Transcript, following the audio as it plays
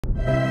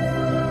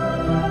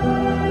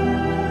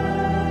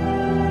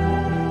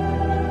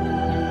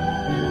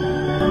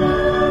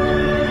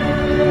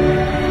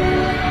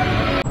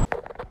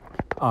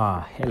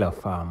Hello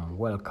fam,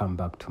 welcome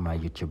back to my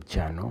YouTube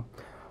channel.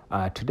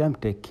 Today I'm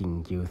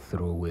taking you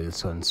through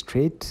Wilson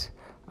Street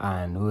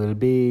and we'll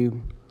be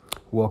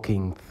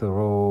walking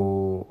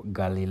through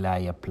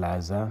Galilaya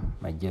Plaza,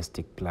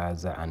 Majestic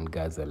Plaza and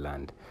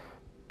Gazaland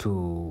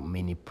to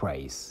Mini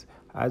Price.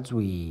 As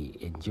we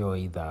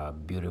enjoy the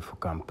beautiful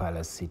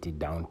Kampala city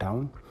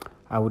downtown,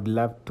 I would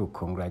love to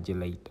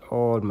congratulate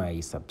all my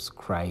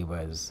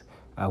subscribers.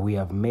 We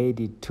have made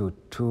it to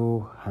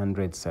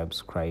 200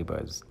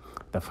 subscribers.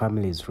 The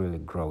family is really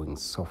growing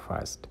so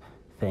fast.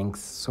 Thanks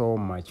so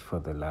much for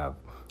the love.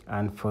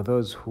 And for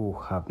those who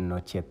have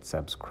not yet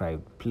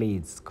subscribed,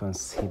 please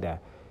consider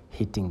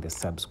hitting the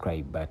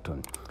subscribe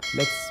button.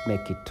 Let's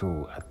make it to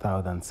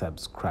 1,000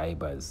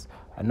 subscribers.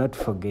 And not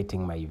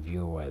forgetting my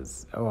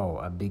viewers. Oh,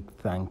 a big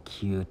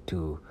thank you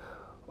to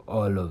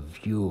all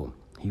of you.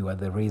 You are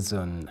the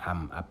reason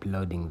I'm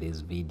uploading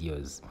these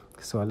videos.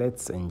 So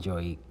let's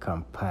enjoy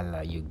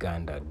Kampala,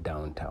 Uganda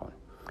downtown.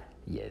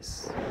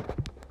 Yes.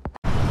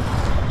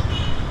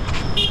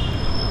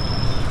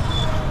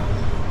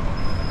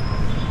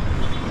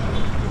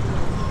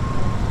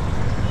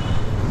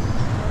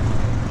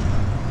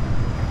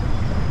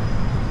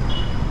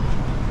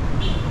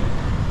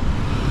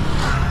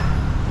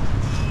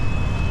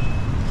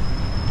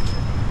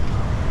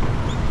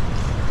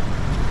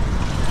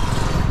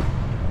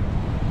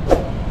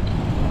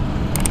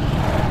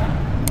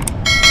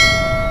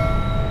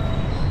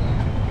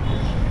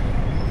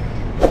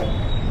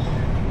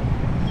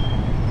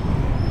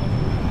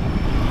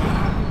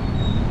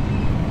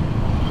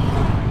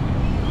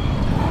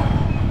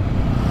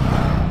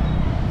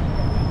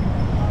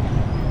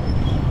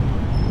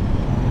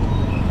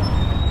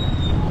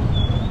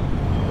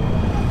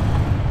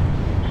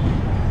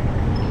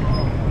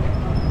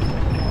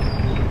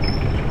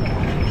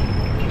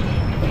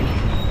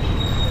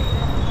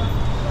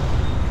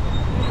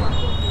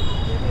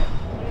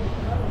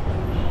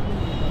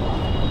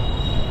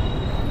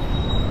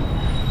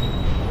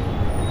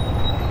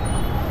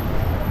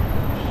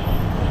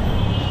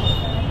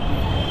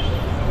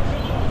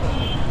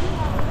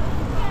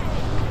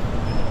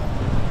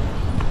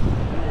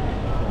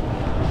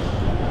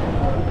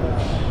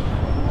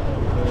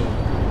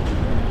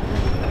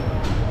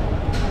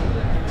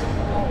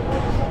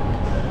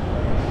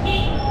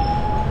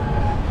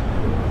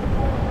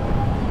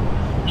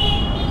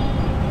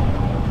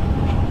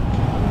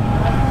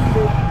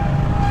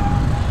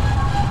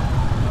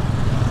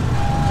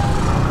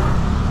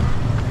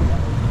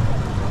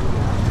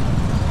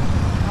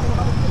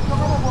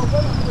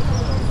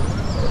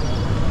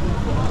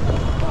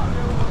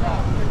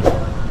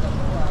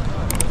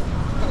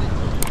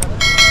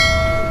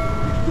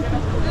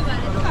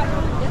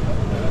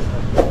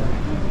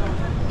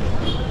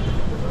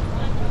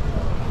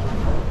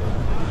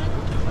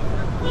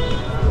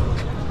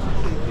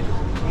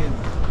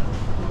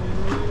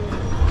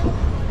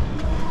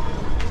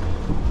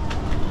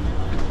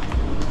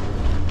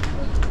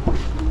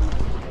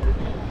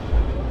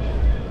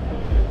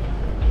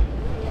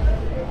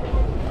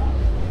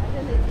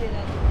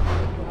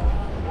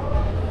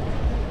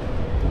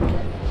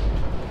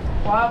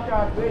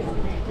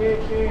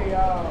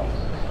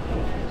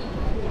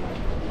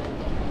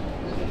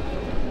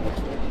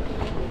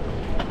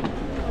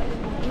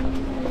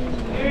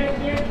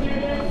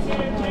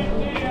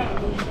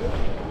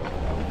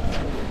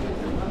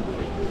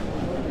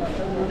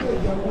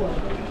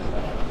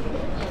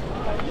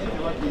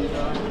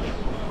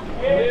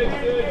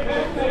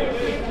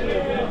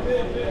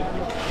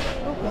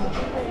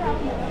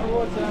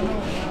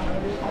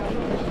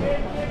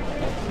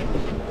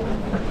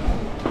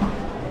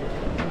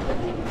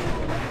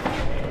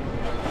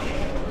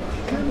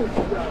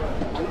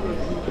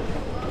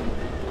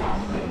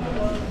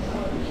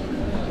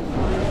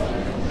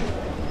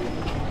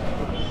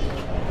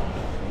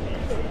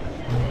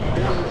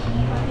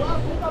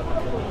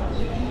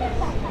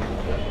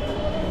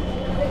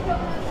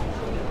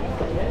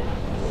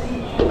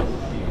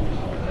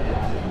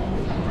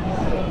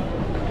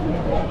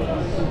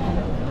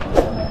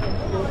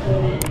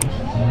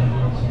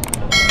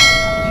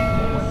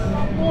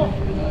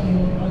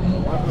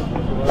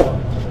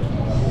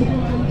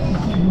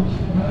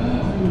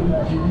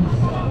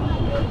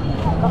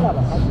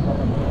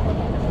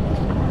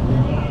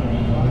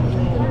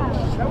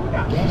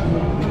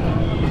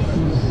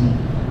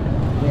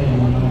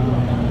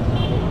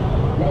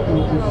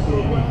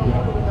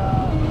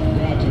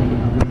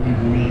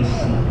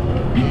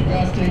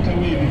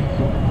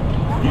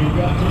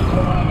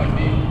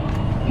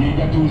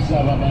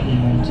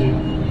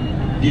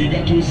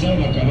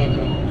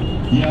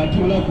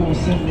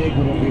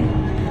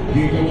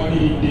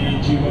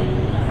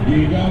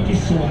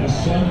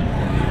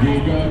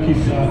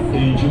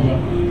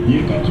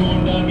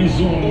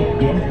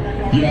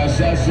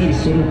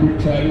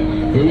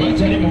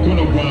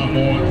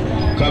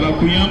 Kaba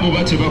kuyambo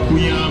bate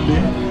bakuyambe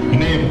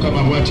naye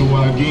mukama bwati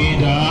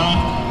wagenda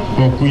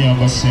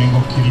okuyamba senga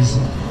okkiriza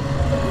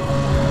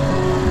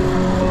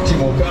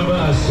timugamba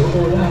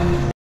asobola